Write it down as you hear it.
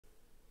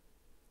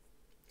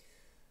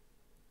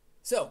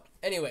So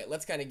anyway,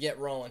 let's kind of get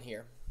rolling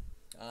here.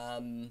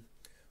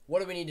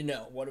 What do we need to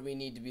know? What do we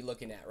need to be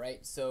looking at,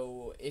 right?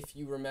 So if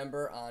you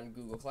remember on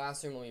Google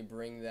Classroom, let me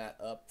bring that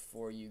up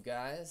for you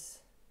guys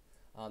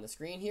on the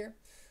screen here,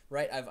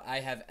 right?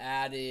 I have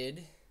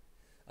added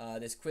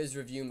this quiz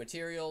review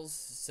materials.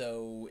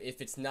 So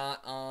if it's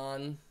not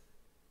on,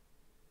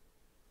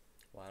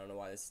 well, I don't know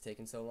why this is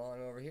taking so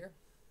long over here.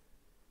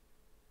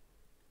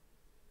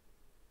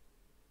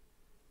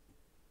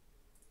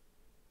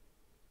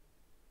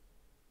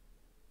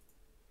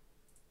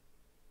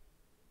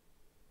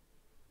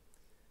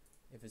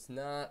 If it's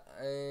not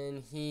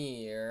in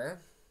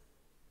here,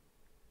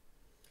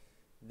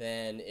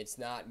 then it's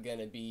not going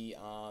to be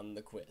on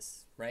the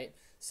quiz, right?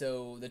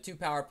 So the two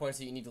PowerPoints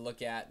that you need to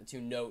look at, the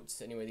two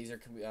notes, anyway, these are,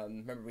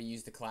 remember we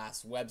used the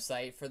class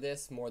website for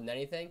this more than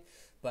anything,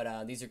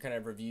 but these are kind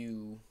of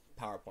review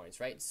PowerPoints,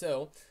 right?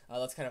 So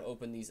let's kind of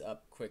open these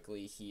up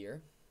quickly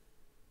here.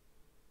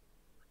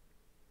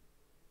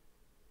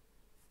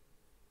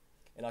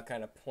 And I'll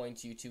kind of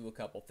point you to a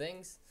couple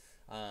things.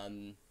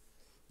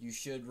 You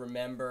should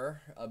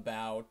remember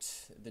about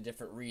the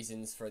different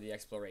reasons for the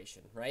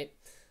exploration, right?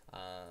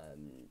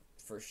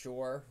 For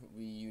sure,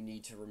 you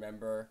need to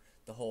remember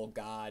the whole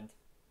God,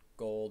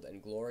 gold,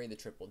 and glory, the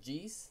triple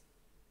G's,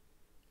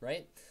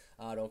 right?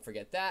 Don't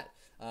forget that.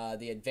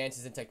 The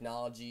advances in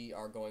technology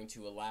are going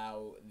to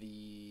allow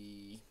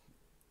the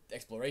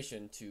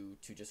exploration to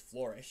just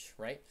flourish,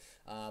 right?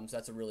 So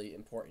that's a really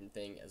important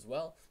thing as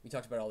well. We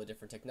talked about all the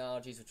different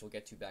technologies, which we'll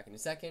get to back in a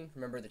second.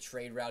 Remember, the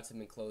trade routes have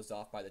been closed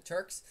off by the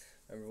Turks.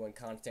 Remember when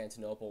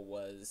Constantinople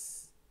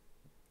was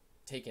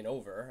taken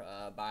over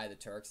by the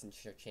Turks and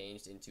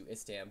changed into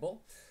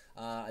Istanbul.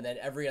 And then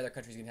every other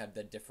country is going to have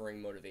the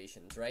differing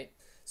motivations, right?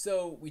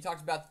 So we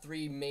talked about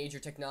three major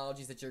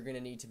technologies that you're going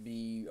to need to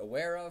be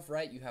aware of,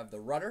 right? You have the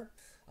rudder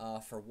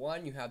for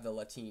one, you have the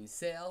lateen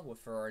sail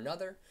for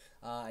another,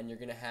 and you're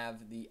going to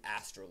have the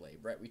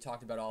astrolabe, right? We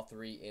talked about all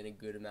three in a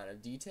good amount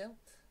of detail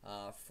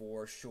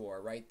for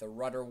sure, right? The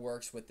rudder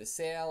works with the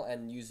sail,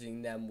 and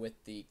using them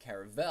with the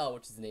caravel,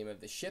 which is the name of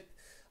the ship,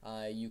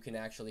 you can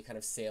actually kind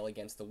of sail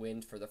against the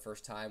wind for the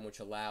first time, which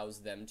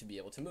allows them to be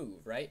able to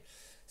move, right?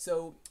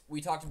 So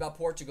we talked about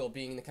Portugal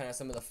being the kind of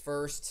some of the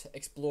first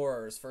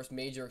explorers, first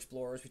major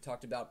explorers. We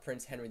talked about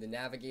Prince Henry the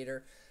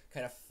Navigator,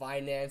 kind of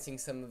financing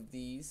some of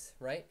these,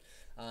 right?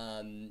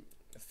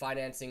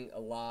 Financing a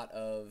lot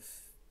of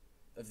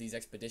these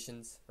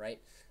expeditions,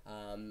 right?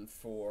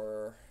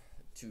 To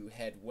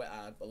head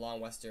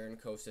along western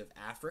coast of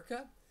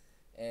Africa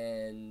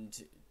and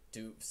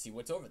to see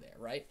what's over there,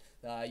 right?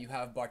 You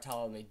have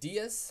Bartholomew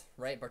Diaz,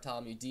 right?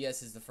 Bartholomew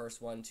Diaz is the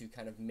first one to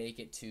kind of make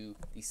it to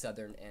the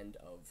southern end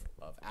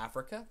of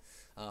Africa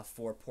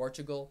for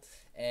Portugal.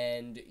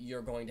 And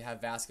you're going to have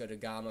Vasco da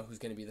Gama, who's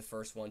going to be the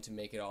first one to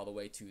make it all the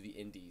way to the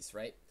Indies,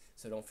 right?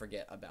 So don't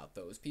forget about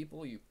those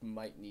people. You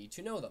might need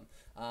to know them.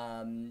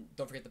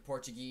 Don't forget the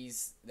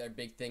Portuguese. Their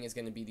big thing is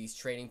going to be these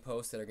trading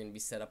posts that are going to be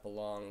set up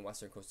along the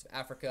western coast of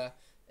Africa.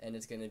 And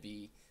it's going to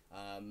be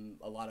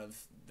a lot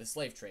of the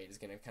slave trade is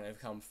going to kind of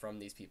come from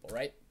these people,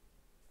 right?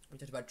 We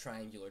talked about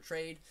triangular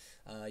trade.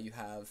 You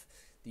have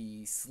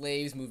the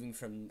slaves moving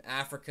from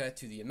Africa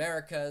to the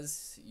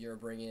Americas. You're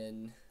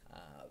bringing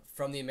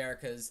from the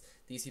Americas,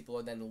 these people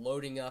are then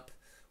loading up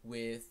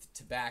with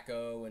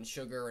tobacco and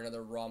sugar and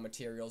other raw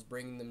materials,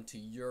 bringing them to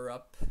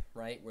Europe,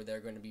 right, where they're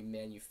going to be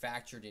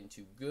manufactured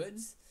into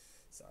goods.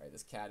 Sorry,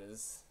 this cat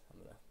is, I'm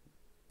going to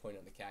point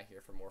on the cat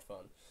here for more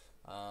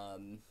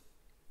fun.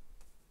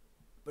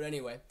 But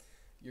anyway,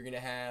 you're going to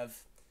have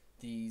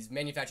these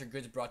manufactured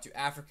goods brought to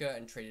Africa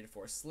and traded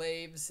for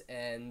slaves,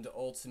 and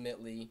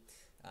ultimately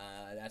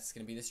that's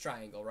going to be this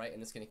triangle, right?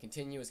 And it's going to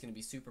continue. It's going to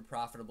be super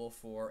profitable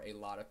for a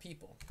lot of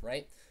people,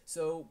 right?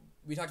 So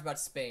we talked about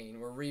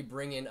Spain. We're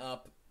re-bringing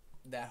up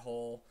that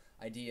whole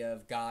idea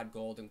of God,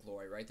 gold, and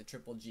glory, right? The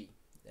triple G.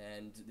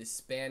 And the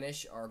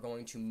Spanish are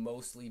going to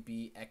mostly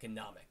be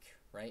economic,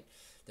 right?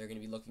 They're going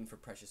to be looking for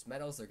precious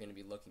metals. They're going to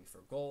be looking for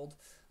gold.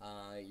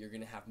 You're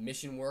going to have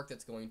mission work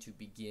that's going to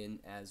begin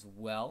as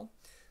well.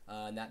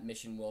 And that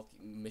mission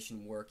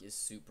work is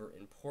super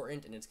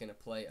important, and it's going to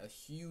play a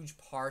huge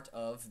part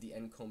of the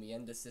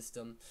encomienda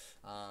system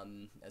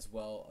as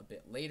well a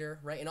bit later,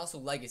 right? And also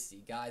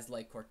legacy. Guys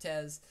like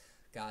Cortez,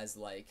 guys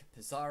like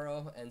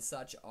Pizarro and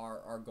such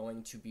are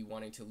going to be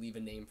wanting to leave a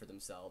name for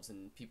themselves,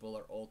 and people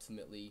are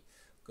ultimately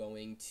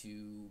going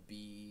to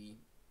be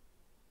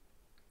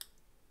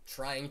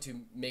trying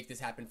to make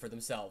this happen for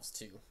themselves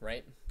too,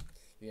 right?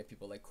 You have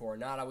people like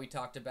Coronado we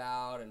talked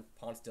about, and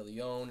Ponce de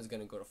Leon is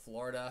going to go to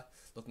Florida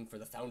looking for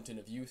the fountain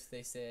of youth,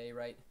 they say,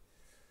 right?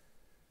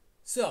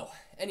 So,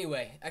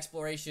 anyway,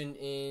 exploration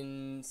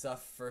in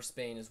stuff for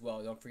Spain as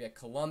well. Don't forget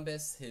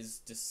Columbus, his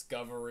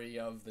discovery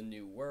of the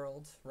New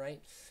World,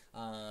 right?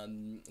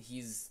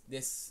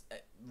 This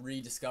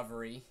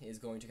rediscovery is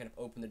going to kind of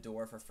open the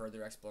door for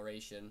further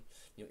exploration,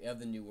 of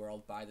the New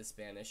World by the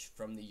Spanish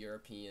from the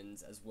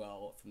Europeans as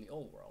well from the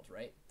Old World,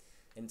 right?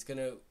 And it's going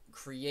to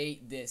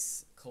create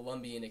this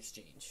Columbian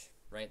exchange,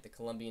 right? The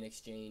Columbian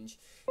exchange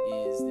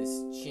is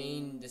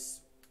this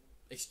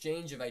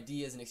exchange of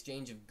ideas and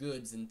exchange of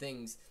goods and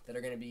things that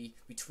are going to be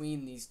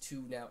between these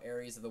two now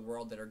areas of the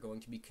world that are going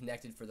to be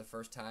connected for the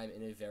first time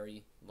in a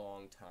very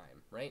long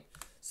time, right?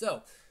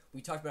 So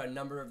we talked about a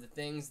number of the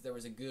things. There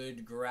was a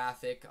good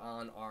graphic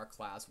on our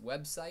class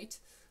website.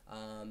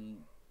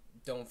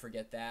 Don't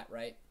forget that,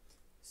 right?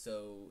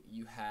 So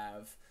you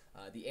have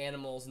the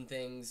animals and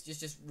things.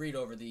 Just read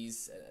over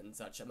these and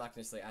such. I'm not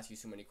going to ask you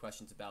so many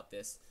questions about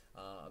this,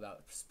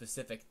 about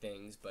specific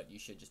things, but you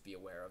should just be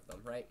aware of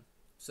them, right?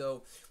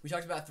 So we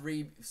talked about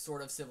three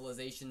sort of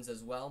civilizations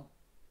as well.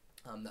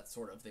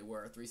 They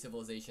were three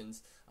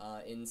civilizations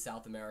in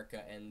South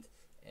America and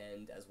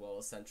as well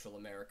as Central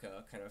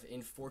America, kind of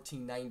in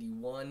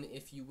 1491,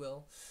 if you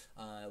will.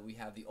 We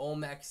have the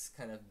Olmecs,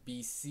 kind of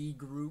BC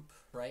group,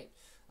 right?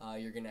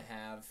 You're going to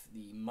have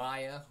the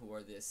Maya, who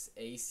are this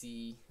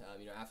AC,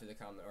 after the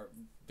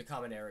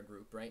Common Era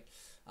group, right?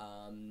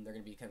 They're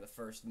going to be kind of the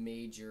first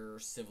major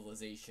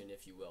civilization,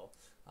 if you will,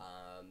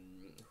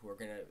 who are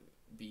going to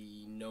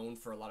be known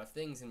for a lot of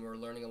things, and we're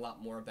learning a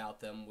lot more about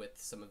them with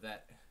some of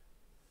that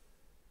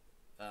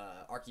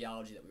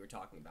archaeology that we were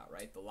talking about,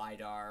 right? The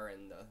LiDAR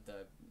and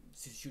the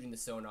shooting the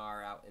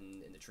sonar out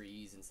in the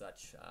trees and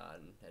such,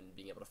 and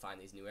being able to find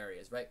these new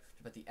areas, right?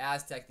 But the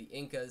Aztec, the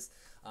Incas,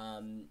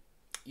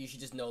 you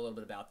should just know a little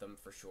bit about them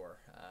for sure.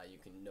 You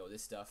can know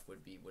this stuff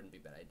wouldn't be a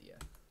bad idea.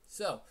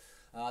 So,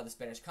 the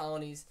Spanish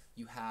colonies,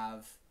 you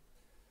have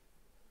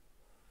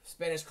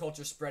Spanish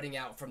culture spreading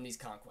out from these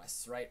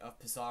conquests, right, of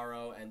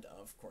Pizarro and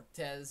of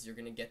Cortez. You're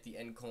going to get the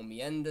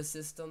encomienda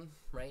system,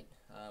 right,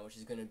 which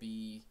is going to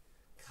be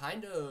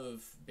kind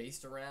of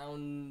based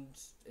around,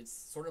 it's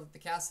sort of the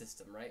caste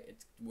system, right?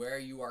 It's where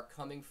you are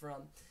coming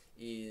from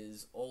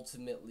is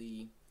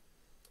ultimately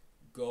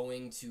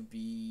going to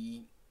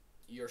be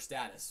your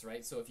status,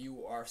 right? So if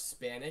you are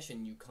Spanish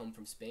and you come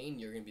from Spain,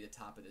 you're going to be the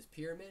top of this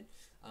pyramid.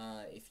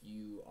 If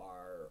you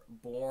are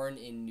born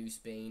in New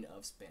Spain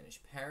of Spanish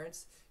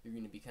parents, you're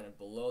going to be kind of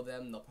below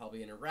them. They'll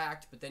probably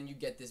interact, but then you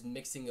get this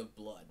mixing of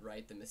blood,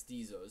 right? The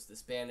mestizos, the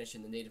Spanish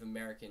and the Native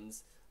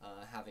Americans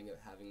having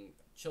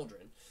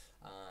children,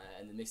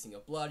 and the mixing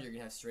of blood. You're going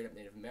to have straight up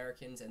Native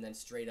Americans and then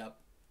straight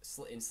up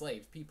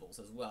enslaved peoples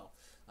as well.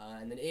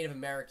 And the Native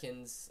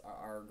Americans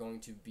are going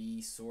to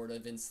be sort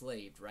of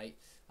enslaved, right?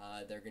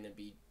 They're going to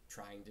be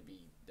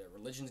their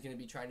religion's going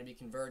to be trying to be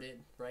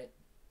converted, right?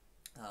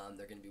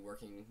 They're going to be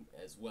working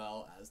as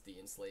well as the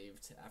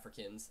enslaved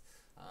Africans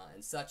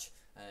and such.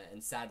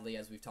 And sadly,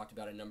 as we've talked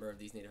about, a number of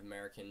these Native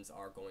Americans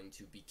are going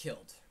to be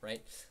killed,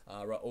 right?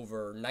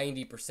 Over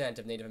 90%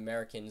 of Native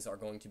Americans are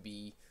going to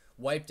be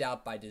wiped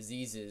out by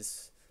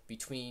diseases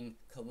between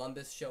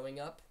Columbus showing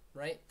up,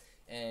 right,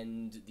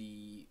 and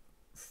the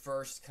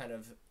first kind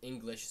of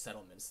English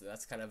settlements. So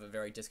that's kind of a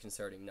very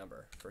disconcerting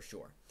number for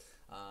sure.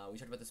 We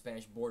talked about the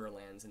Spanish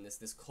borderlands and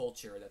this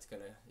culture that's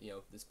going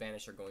to, the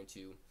Spanish are going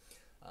to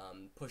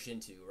push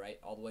into, right,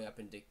 all the way up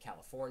into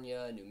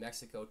California, New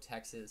Mexico,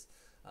 Texas.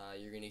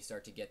 You're going to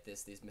start to get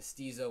this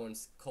mestizo and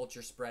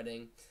culture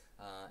spreading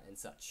and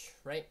such,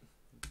 right?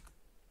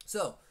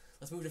 So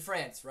let's move to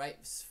France, right?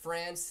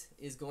 France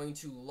is going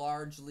to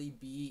largely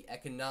be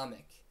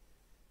economic.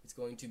 It's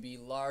going to be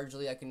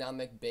largely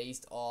economic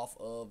based off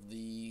of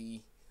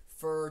the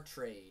fur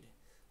trade.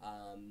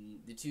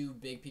 The two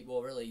big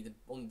people, really,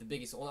 the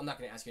biggest, I'm not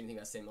going to ask you anything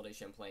about Samuel de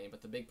Champlain,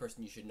 but the big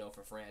person you should know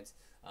for France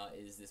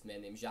is this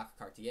man named Jacques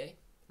Cartier,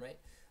 right?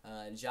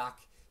 And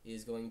Jacques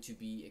is going to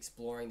be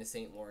exploring the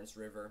St. Lawrence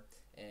River,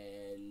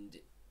 and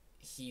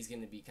he's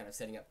going to be kind of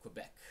setting up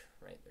Quebec,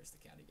 right? There's the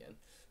cat again.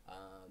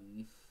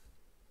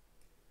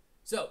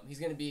 So he's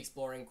going to be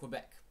exploring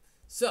Quebec.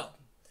 So,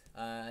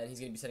 and he's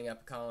going to be setting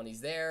up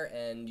colonies there,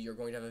 and you're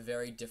going to have a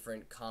very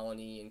different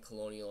colony and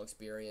colonial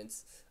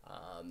experience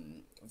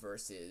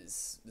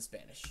versus the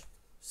Spanish.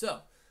 So,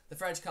 the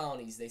French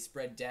colonies, they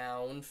spread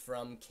down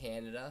from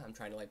Canada. I'm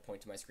trying to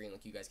point to my screen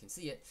like you guys can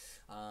see it.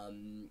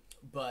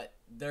 But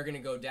they're going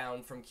to go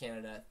down from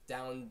Canada,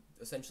 down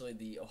essentially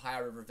the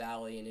Ohio River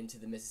Valley and into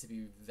the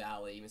Mississippi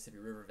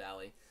River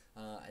Valley.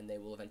 And they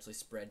will eventually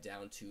spread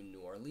down to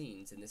New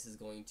Orleans, and this is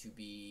going to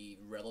be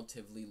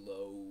relatively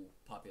low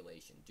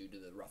population due to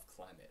the rough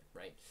climate,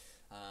 right?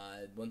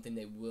 One thing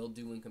they will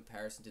do in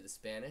comparison to the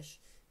Spanish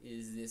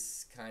is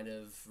this kind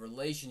of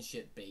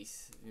relationship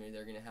base.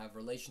 They're going to have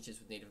relationships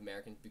with Native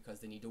Americans because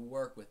they need to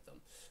work with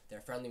them.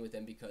 They're friendly with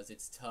them because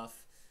it's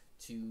tough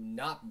to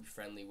not be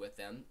friendly with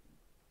them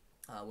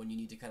when you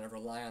need to kind of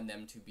rely on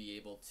them to be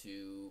able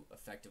to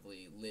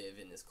effectively live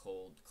in this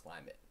cold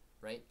climate,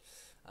 right?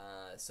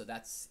 So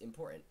that's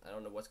important. I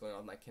don't know what's going on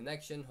with my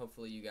connection.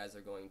 Hopefully you guys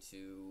are going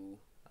to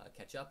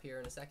catch up here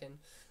in a second.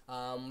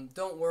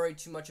 Don't worry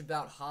too much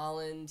about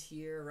Holland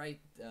here, right?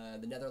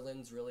 The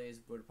Netherlands really is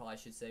what I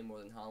should say more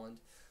than Holland.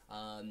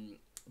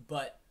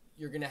 But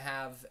you're going to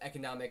have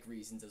economic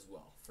reasons as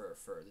well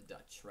for the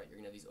Dutch, right? You're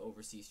going to have these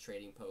overseas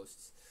trading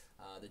posts.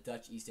 The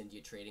Dutch East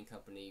India Trading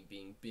Company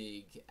being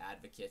big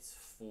advocates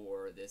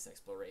for this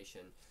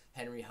exploration.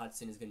 Henry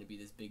Hudson is going to be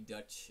this big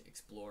Dutch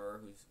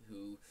explorer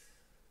who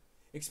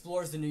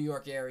explores the New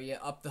York area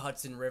up the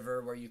Hudson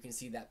River, where you can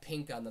see that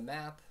pink on the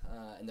map,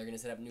 and they're going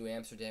to set up New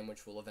Amsterdam,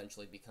 which will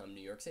eventually become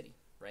New York City,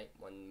 right,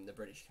 when the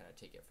British kind of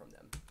take it from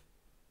them.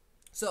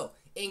 So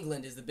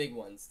England is the big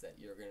ones that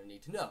you're going to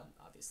need to know,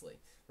 obviously,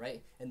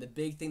 right? And the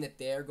big thing that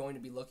they're going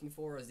to be looking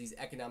for is these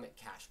economic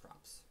cash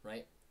crops,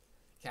 right?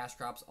 Cash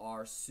crops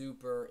are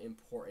super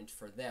important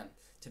for them.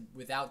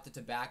 Without the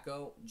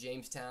tobacco,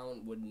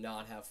 Jamestown would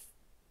not have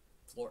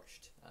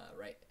flourished,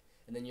 right?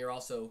 And then you're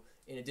also,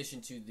 in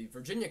addition to the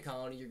Virginia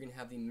colony, you're going to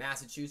have the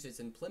Massachusetts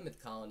and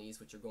Plymouth colonies,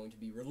 which are going to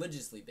be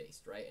religiously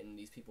based, right? And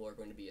these people are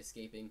going to be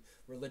escaping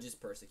religious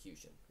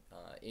persecution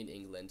in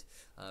England.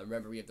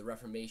 Remember, we have the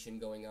Reformation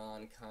going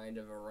on kind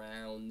of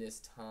around this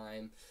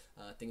time.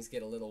 Things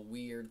get a little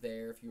weird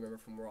there, if you remember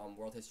from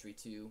World History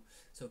 2.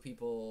 So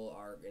people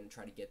are going to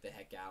try to get the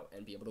heck out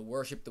and be able to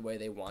worship the way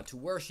they want to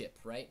worship,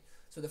 right?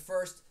 So the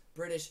first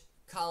British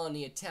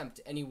colony attempt,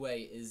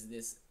 anyway, is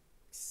this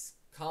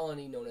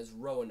colony known as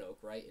Roanoke,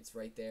 right? It's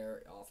right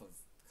there off of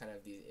kind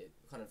of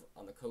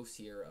on the coast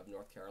here of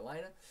North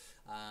Carolina.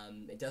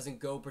 It doesn't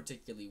go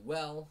particularly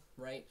well,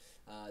 right?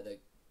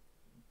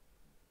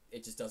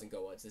 It just doesn't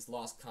go well. It's this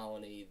lost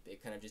colony.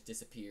 It kind of just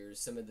disappears.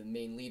 Some of the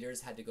main leaders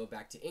had to go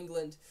back to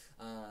England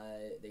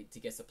to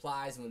get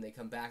supplies, and when they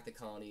come back, the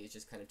colony has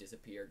just kind of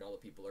disappeared, and all the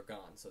people are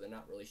gone. So they're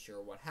not really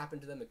sure what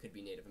happened to them. It could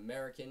be Native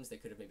Americans. They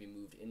could have maybe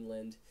moved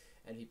inland,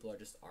 and people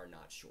are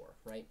not sure,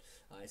 right?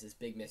 It's this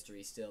big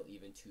mystery still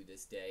even to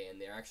this day,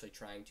 and they're actually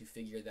trying to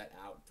figure that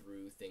out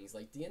through things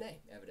like DNA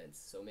evidence.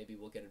 So maybe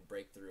we'll get a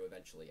breakthrough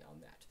eventually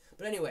on that.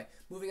 But anyway,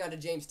 moving on to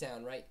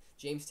Jamestown, right?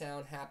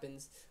 Jamestown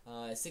happens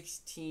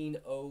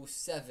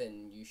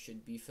 1607. You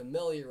should be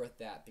familiar with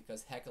that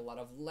because, heck, a lot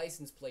of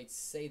license plates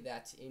say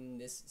that in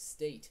this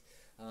state.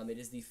 It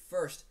is the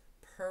first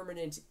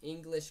permanent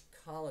English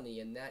colony,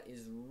 and that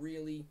is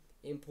really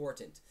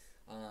important.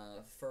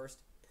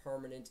 First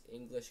permanent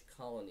English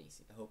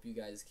colonies. I hope you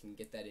guys can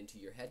get that into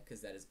your head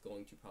because that is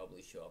going to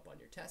probably show up on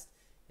your test.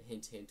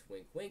 Hint, hint,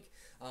 wink, wink.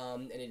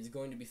 And it is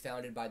going to be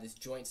founded by this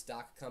joint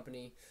stock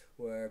company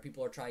where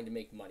people are trying to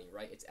make money,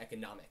 right? It's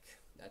economic.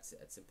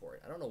 That's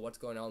important. I don't know what's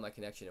going on with my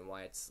connection and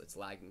why it's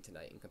lagging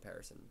tonight in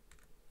comparison.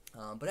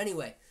 But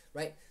anyway,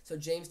 right? So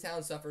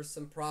Jamestown suffers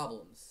some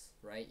problems,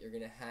 right? You're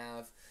going to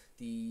have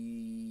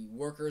the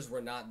workers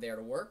were not there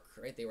to work,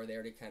 right? They were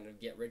there to kind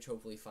of get rich,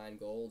 hopefully find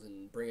gold,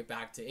 and bring it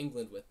back to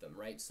England with them,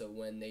 right? So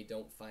when they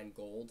don't find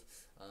gold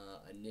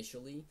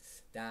initially,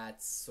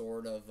 that's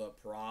sort of a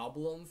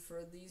problem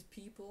for these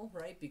people,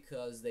 right?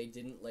 Because they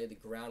didn't lay the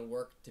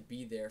groundwork to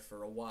be there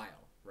for a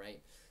while,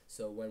 right?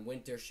 So when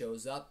winter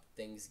shows up,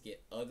 things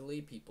get ugly.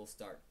 People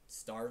start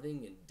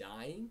starving and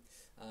dying,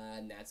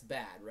 and that's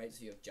bad, right?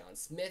 So you have John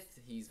Smith.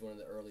 He's one of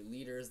the early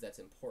leaders. That's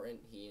important.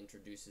 He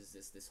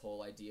introduces this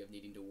whole idea of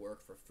needing to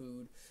work for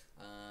food,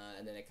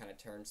 and then it kind of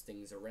turns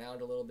things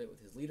around a little bit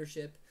with his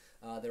leadership.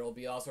 There will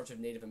be all sorts of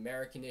Native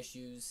American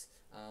issues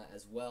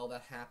as well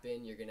that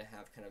happen. You're going to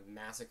have kind of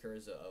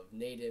massacres of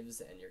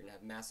natives, and you're going to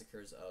have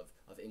massacres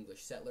of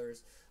English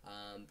settlers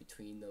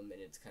between them,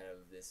 and it's kind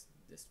of this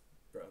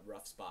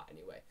rough spot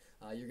anyway.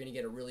 You're going to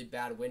get a really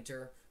bad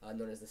winter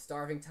known as the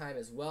starving time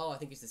as well. I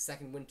think it's the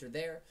second winter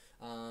there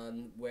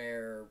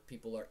where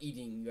people are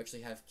eating. You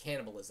actually have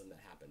cannibalism that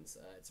happens.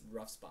 It's a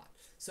rough spot.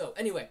 So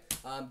anyway,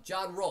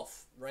 John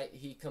Rolfe, right?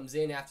 He comes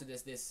in after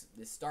this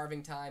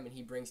starving time, and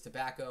he brings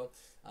tobacco.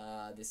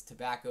 This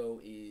tobacco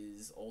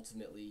is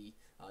ultimately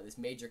this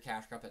major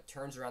cash crop that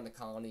turns around the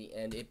colony,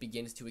 and it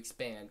begins to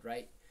expand,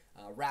 right?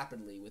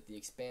 Rapidly. With the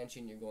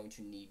expansion, you're going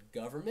to need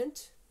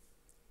government,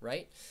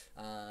 right?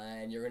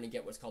 And you're going to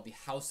get what's called the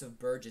House of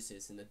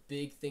Burgesses. And the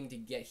big thing to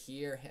get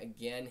here,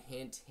 again,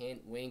 hint,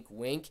 hint, wink,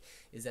 wink,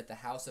 is that the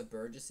House of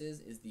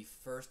Burgesses is the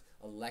first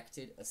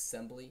elected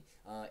assembly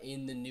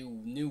in the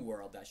new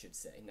world, I should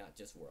say, not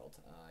just world.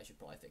 I should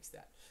probably fix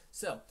that.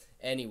 So,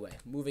 anyway,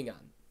 moving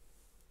on,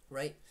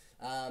 right?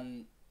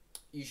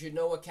 You should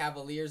know what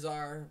Cavaliers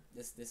are.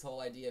 This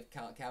whole idea of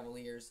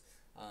Cavaliers,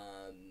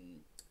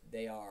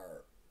 they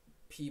are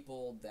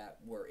people that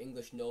were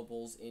English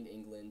nobles in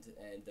England,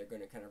 and they're going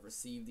to kind of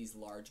receive these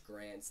large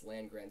grants,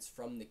 land grants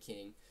from the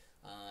king,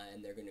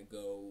 and they're going to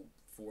go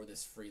for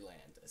this free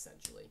land,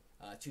 essentially,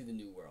 to the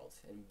New World,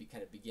 and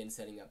kind of begin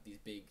setting up these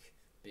big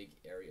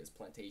areas,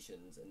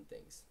 plantations and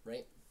things,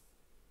 right?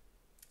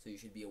 So you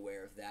should be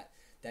aware of that.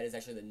 That is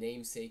actually the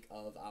namesake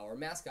of our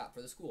mascot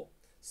for the school.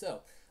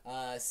 So,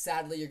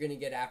 sadly, you're going to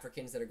get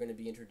Africans that are going to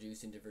be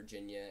introduced into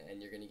Virginia,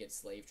 and you're going to get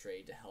slave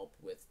trade to help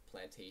with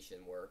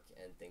plantation work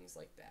and things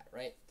like that,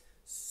 right?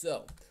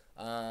 So,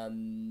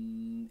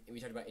 we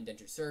talked about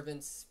indentured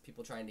servants,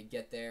 people trying to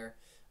get there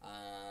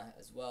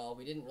as well.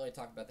 We didn't really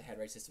talk about the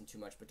headright system too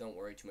much, but don't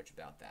worry too much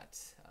about that.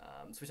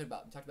 So we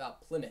talked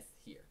about Plymouth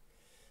here.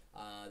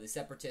 The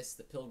separatists,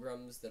 the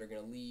pilgrims that are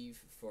going to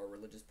leave for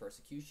religious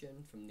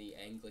persecution from the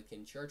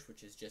Anglican Church,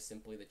 which is just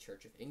simply the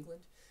Church of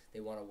England. They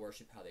want to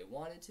worship how they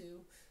wanted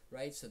to.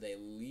 right? So they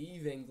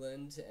leave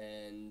England,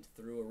 and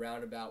through a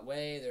roundabout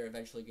way, they're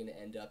eventually going to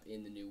end up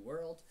in the New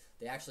World.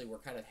 They actually were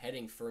kind of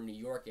heading for New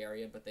York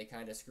area, but they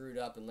kind of screwed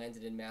up and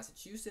landed in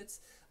Massachusetts.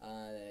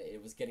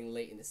 It was getting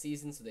late in the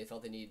season, so they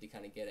felt they needed to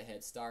kind of get a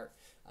head start.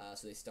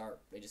 So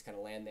they just kind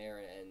of land there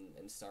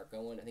and start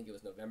going. I think it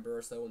was November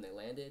or so when they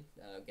landed.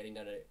 Getting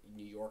down to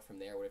New York from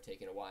there would have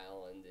taken a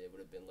while, and it would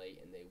have been late,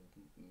 and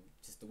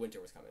the winter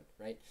was coming,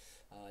 right?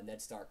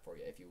 Ned Stark for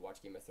you if you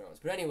watch Game of Thrones.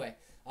 But anyway,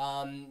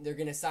 they're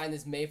going to sign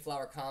this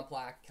Mayflower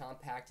Compact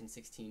in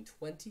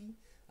 1620,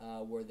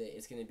 where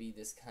it's going to be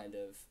this kind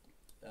of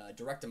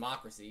direct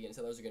democracy, and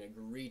settlers are going to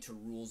agree to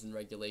rules and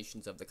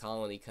regulations of the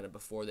colony kind of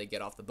before they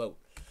get off the boat.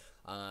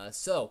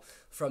 So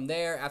from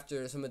there,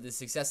 after some of the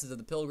successes of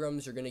the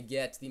Pilgrims, you're going to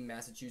get the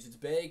Massachusetts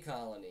Bay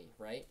Colony,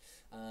 right?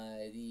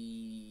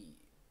 The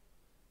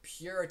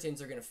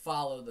Puritans are going to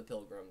follow the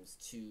Pilgrims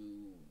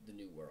to the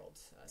New World,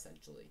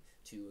 essentially,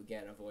 to,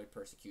 again, avoid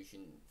persecution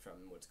from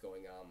what's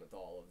going on with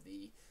all of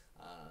the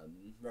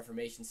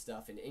Reformation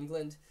stuff in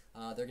England.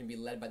 They're going to be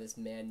led by this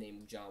man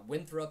named John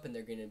Winthrop, and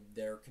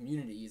their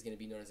community is going to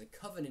be known as a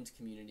Covenant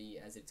community,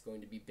 as it's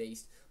going to be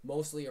based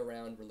mostly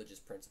around religious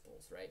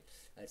principles, right?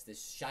 It's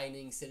this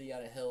shining city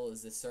on a hill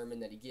is this sermon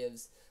that he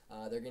gives.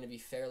 They're going to be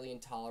fairly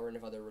intolerant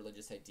of other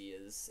religious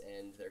ideas,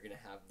 and they're going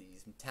to have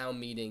these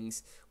town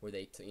meetings where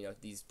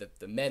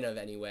the men of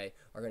anyway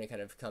are going to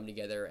kind of come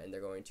together, and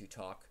they're going to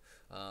talk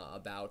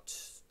about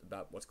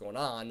what's going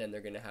on, and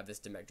they're going to have this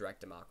direct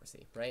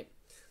democracy, right?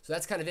 So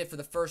that's kind of it for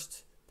the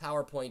first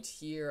PowerPoint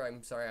here.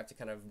 I'm sorry, I have to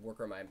kind of work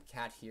on my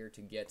cat here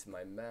to get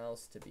my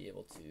mouse to be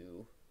able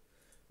to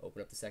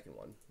open up the second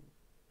one.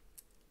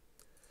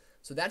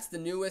 So that's the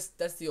newest,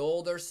 that's the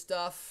older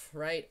stuff,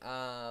 right?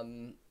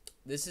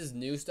 This is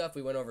new stuff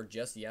we went over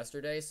just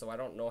yesterday, so I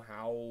don't know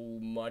how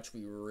much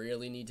we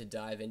really need to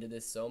dive into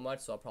this so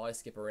much, so I'll probably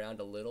skip around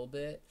a little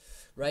bit,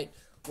 right?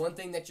 One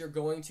thing that you're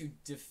going to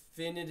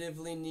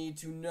definitively need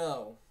to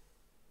know,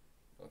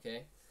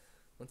 okay?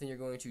 One thing you're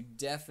going to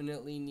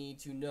definitely need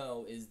to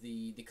know is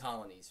the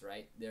colonies,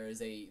 right? There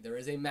is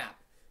a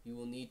map. You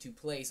will need to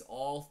place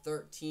all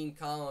 13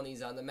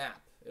 colonies on the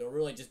map. It'll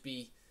really just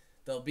be,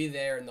 they'll be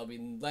there, and there'll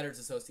be letters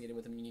associated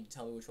with them. You need to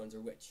tell me which ones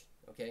are which,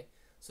 okay?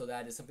 So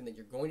that is something that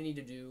you're going to need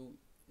to do.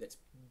 That's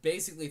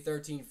basically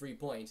 13 free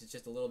points. It's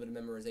just a little bit of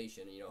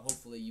memorization.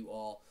 Hopefully you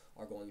all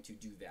are going to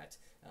do that.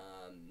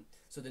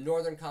 So the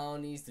northern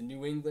colonies, the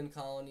New England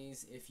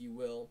colonies, if you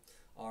will,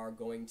 are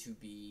going to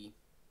be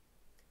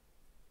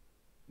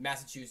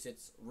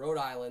Massachusetts, Rhode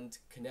Island,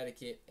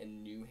 Connecticut,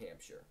 and New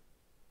Hampshire.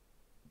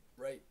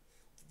 Right?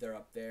 They're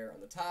up there on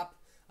the top.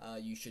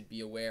 You should be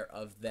aware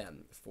of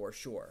them for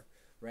sure.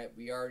 Right?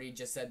 We already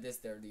just said this.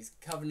 There are these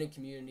covenant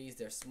communities.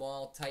 They're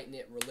small,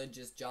 tight-knit,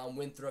 religious. John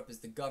Winthrop is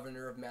the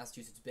governor of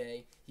Massachusetts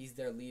Bay. He's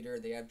their leader.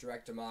 They have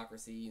direct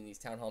democracy in these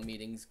town hall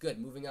meetings. Good,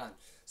 moving on.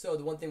 So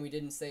the one thing we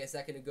didn't say a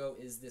second ago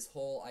is this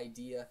whole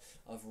idea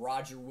of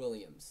Roger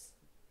Williams.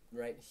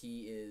 Right?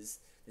 He is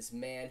this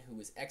man who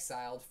was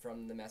exiled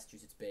from the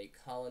Massachusetts Bay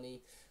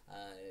Colony.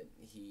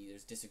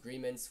 There's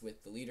disagreements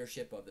with the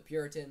leadership of the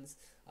Puritans,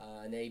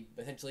 and they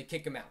essentially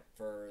kick him out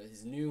for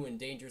his new and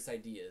dangerous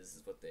ideas,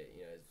 is what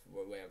is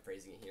the way I'm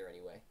phrasing it here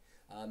anyway.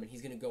 And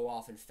he's going to go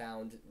off and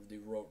found the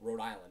Rhode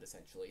Island,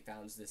 essentially. He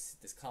founds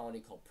this colony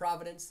called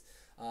Providence.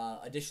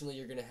 Additionally,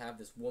 you're going to have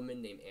this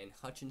woman named Anne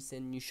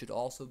Hutchinson you should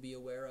also be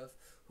aware of,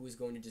 who is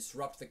going to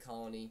disrupt the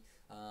colony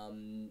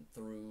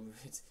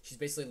she's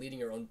basically leading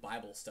her own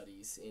Bible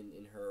studies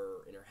in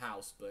her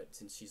house, but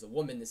since she's a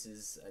woman, this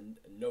is a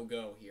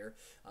no-go here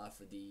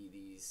for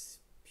these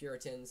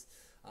Puritans,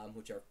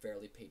 which are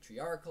fairly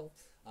patriarchal,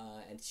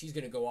 and she's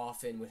going to go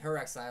off in with her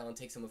exile and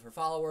take some of her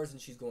followers,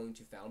 and she's going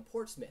to found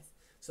Portsmouth.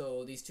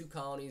 So these two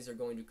colonies are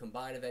going to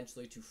combine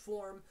eventually to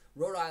form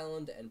Rhode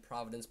Island and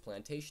Providence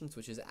Plantations,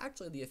 which is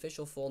actually the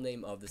official full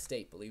name of the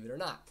state, believe it or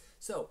not.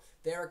 So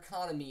their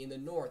economy in the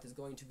north is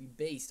going to be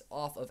based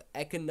off of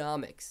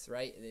economics,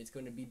 right? It's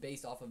going to be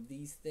based off of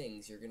these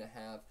things. You're going to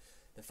have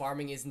the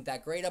farming isn't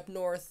that great up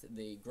north.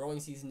 The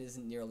growing season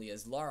isn't nearly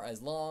as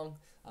long.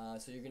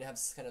 So you're going to have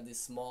kind of this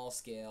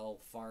small-scale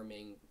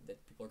farming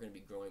that people are going to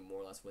be growing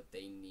more or less what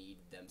they need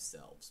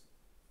themselves,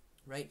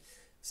 right?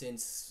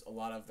 Since a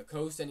lot of the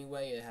coast,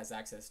 anyway, it has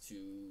access to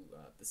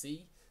the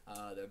sea,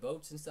 their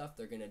boats and stuff,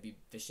 they're going to be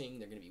fishing,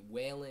 they're going to be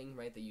whaling,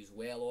 right? They use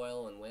whale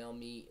oil and whale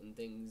meat and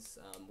things,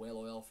 whale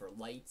oil for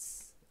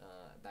lights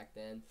back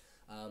then.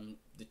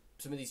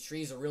 Some of these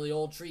trees are really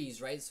old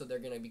trees, right? So they're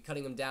going to be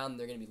cutting them down,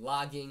 they're going to be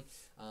logging,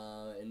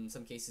 in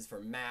some cases for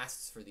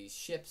masts for these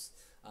ships,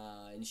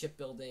 and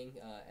shipbuilding,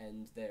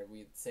 and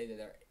we say that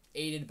they're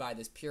aided by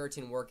this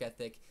Puritan work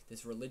ethic,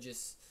 this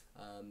religious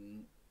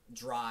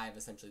drive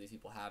essentially these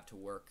people have to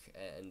work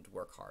and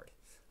work hard.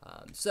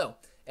 So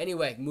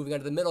anyway, moving on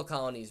to the middle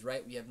colonies,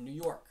 right? We have New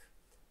York,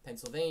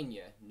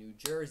 Pennsylvania, New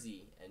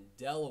Jersey, and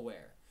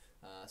Delaware.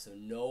 So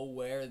know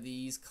where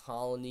these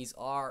colonies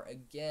are.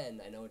 Again,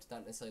 I know it's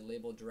not necessarily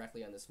labeled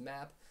directly on this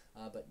map,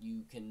 but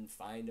you can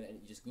find it, and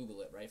you just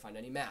Google it, right? Find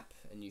any map,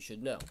 and you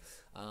should know.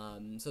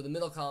 So the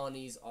middle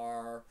colonies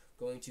are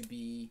going to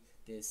be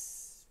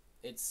this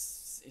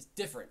it's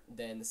different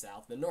than the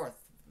South and the North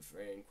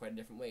in quite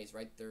different ways,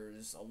 right?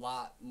 There's a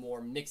lot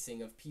more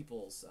mixing of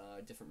peoples,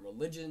 different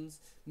religions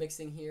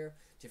mixing here,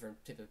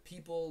 different type of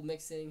people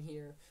mixing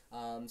here.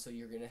 So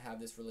you're going to have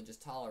this religious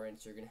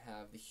tolerance. You're going to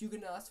have the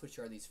Huguenots, which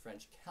are these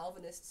French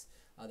Calvinists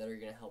that are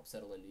going to help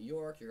settle in New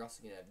York. You're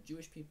also going to have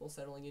Jewish people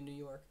settling in New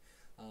York.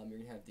 You're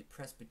going to have the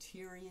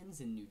Presbyterians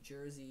in New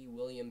Jersey,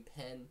 William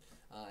Penn,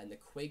 and the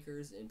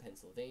Quakers in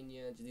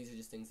Pennsylvania. These are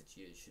just things that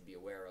you should be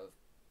aware of.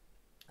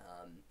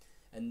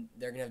 And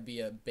they're going to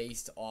be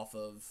based off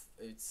of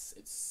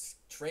its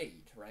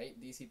trade, right?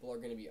 These people are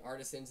going to be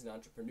artisans and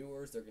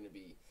entrepreneurs. They're going to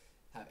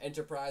have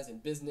enterprise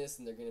and business,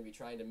 and they're going to be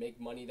trying to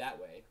make money that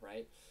way,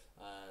 right?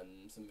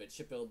 Some of it's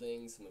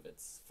shipbuilding, some of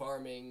it's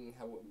farming,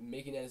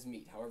 making ends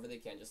meet, however they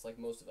can, just like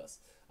most of us.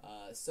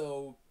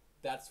 So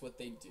that's what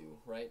they do,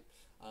 right?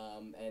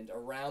 And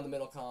around the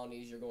middle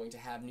colonies, you're going to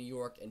have New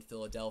York and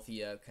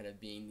Philadelphia kind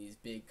of being these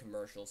big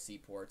commercial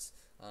seaports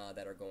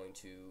that are going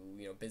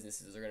to,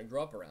 businesses are going to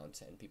grow up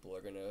around, and people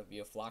are going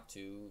to flock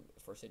to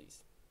for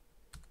cities,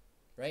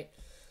 right?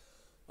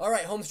 All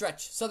right, home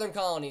stretch, southern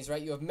colonies,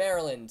 right? You have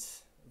Maryland,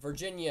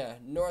 Virginia,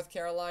 North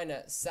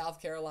Carolina,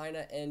 South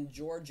Carolina, and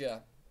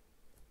Georgia.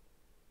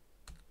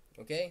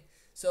 Okay?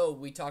 So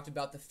we talked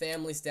about the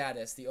family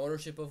status, the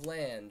ownership of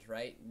land,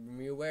 right?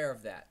 Be aware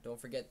of that. Don't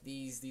forget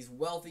these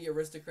wealthy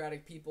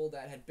aristocratic people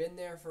that had been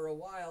there for a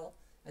while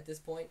at this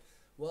point.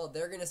 Well,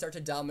 they're going to start to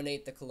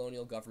dominate the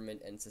colonial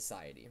government and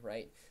society,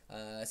 right?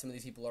 Some of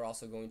these people are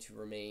also going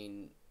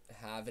to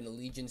have an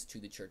allegiance to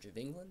the Church of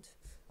England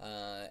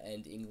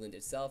and England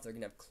itself. They're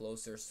going to have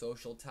closer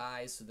social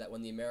ties so that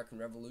when the American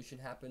Revolution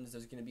happens,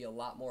 there's going to be a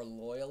lot more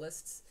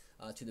loyalists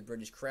to the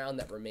British Crown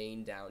that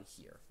remain down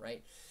here,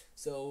 right?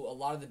 So a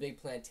lot of the big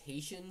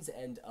plantations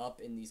end up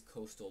in these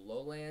coastal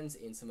lowlands,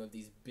 in some of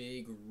these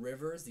big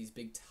rivers, these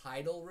big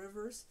tidal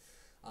rivers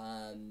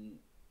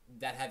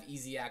that have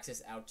easy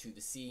access out to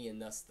the sea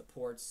and thus the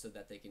ports, so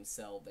that they can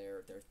sell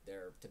their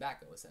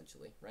tobacco,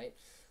 essentially, right?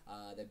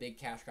 The big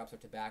cash crops are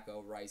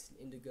tobacco, rice, and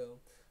indigo.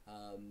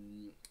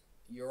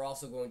 You're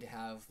also going to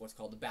have what's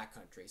called the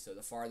backcountry. So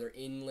the farther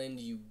inland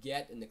you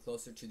get and the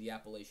closer to the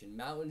Appalachian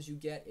Mountains you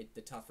get,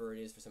 the tougher it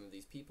is for some of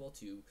these people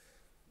to...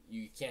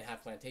 You can't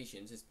have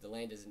plantations. The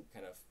land isn't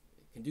kind of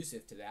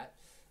conducive to that.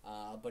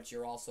 But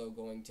you're also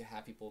going to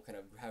have people kind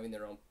of having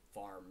their own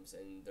farms,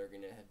 and they're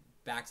going to head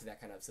back to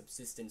that kind of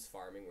subsistence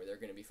farming where they're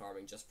going to be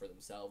farming just for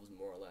themselves,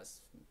 more or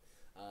less.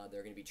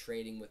 They're going to be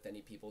trading with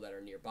any people that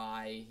are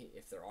nearby,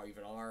 if there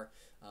even are,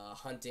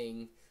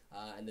 hunting.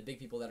 And the big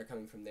people that are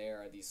coming from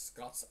there are these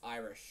Scots,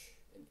 Irish,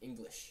 and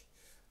English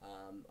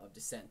of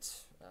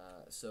descent.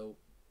 So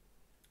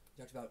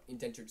we talked about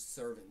indentured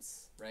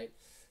servants, right?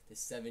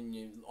 This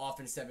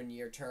often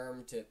 7-year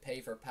term to pay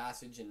for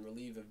passage and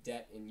relieve of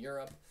debt in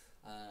Europe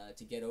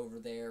to get over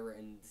there.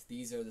 And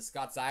these are the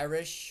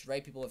Scots-Irish,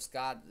 right? People of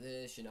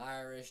Scottish and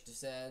Irish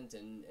descent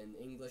and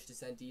English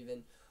descent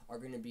even are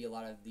going to be a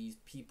lot of these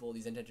people,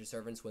 these indentured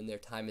servants, when their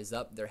time is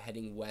up, they're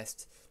heading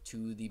west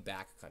to the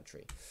back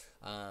country.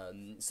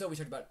 So we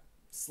talked about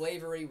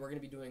slavery. We're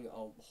going to be doing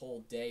a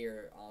whole day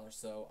or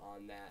so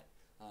on that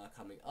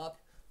coming up.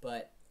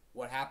 But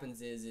what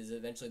happens is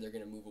eventually they're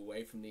going to move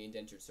away from the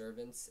indentured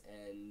servants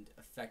and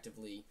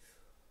effectively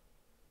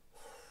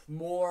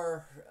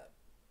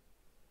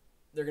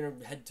they're going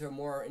to head to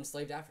more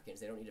enslaved Africans.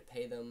 They don't need to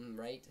pay them,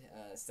 right?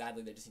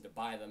 Sadly, they just need to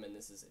buy them, and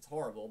it's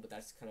horrible, but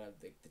that's kind of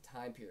the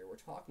time period we're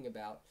talking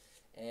about.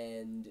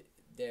 And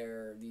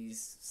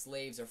these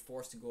slaves are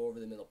forced to go over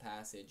the Middle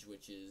Passage,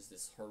 which is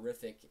this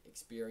horrific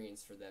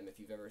experience for them if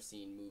you've ever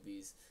seen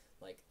movies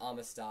like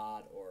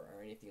Amistad or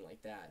anything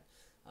like that.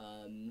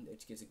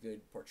 Which gives a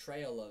good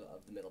portrayal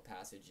of the Middle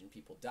Passage and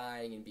people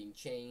dying and being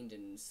chained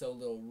and so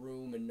little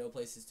room and no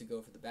places to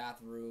go for the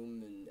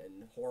bathroom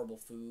and horrible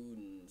food,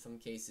 and in some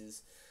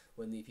cases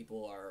when the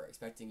people are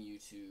expecting you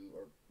to,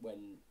 or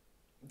when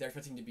they're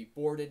expecting to be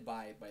boarded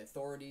by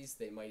authorities,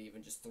 they might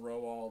even just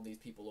throw all these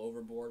people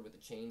overboard with the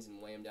chains and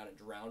lay them down and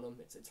drown them.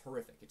 It's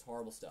horrific. It's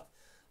horrible stuff.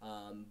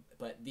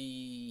 But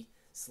the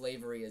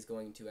slavery is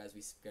going to, as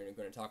we're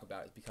going to talk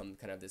about, has become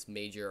kind of this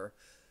major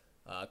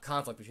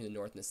conflict between the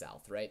North and the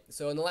South, right?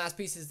 So in the last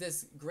piece is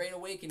this Great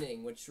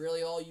Awakening, which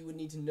really all you would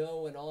need to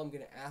know, and all I'm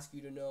going to ask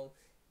you to know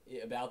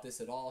about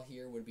this at all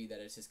here would be that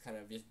it's just kind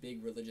of this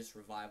big religious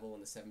revival in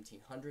the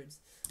 1700s,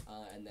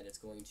 and that it's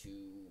going to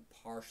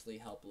partially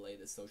help lay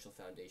the social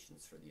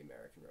foundations for the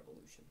American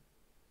Revolution.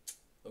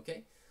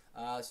 Okay,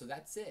 so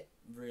that's it,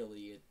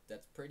 really.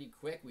 That's pretty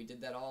quick. We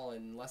did that all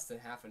in less than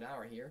half an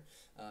hour here,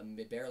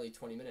 barely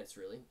 20 minutes,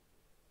 really.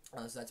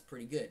 So that's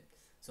pretty good.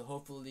 So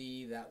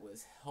hopefully that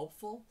was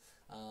helpful.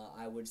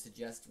 I would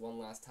suggest one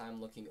last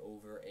time looking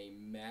over a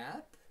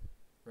map,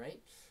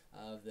 right,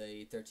 of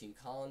the 13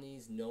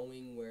 colonies,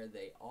 knowing where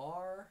they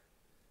are,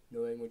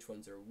 knowing which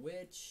ones are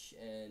which,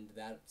 and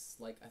that's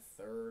like a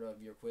third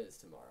of your quiz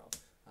tomorrow,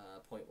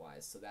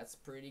 point-wise. So that's a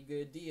pretty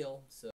good deal. So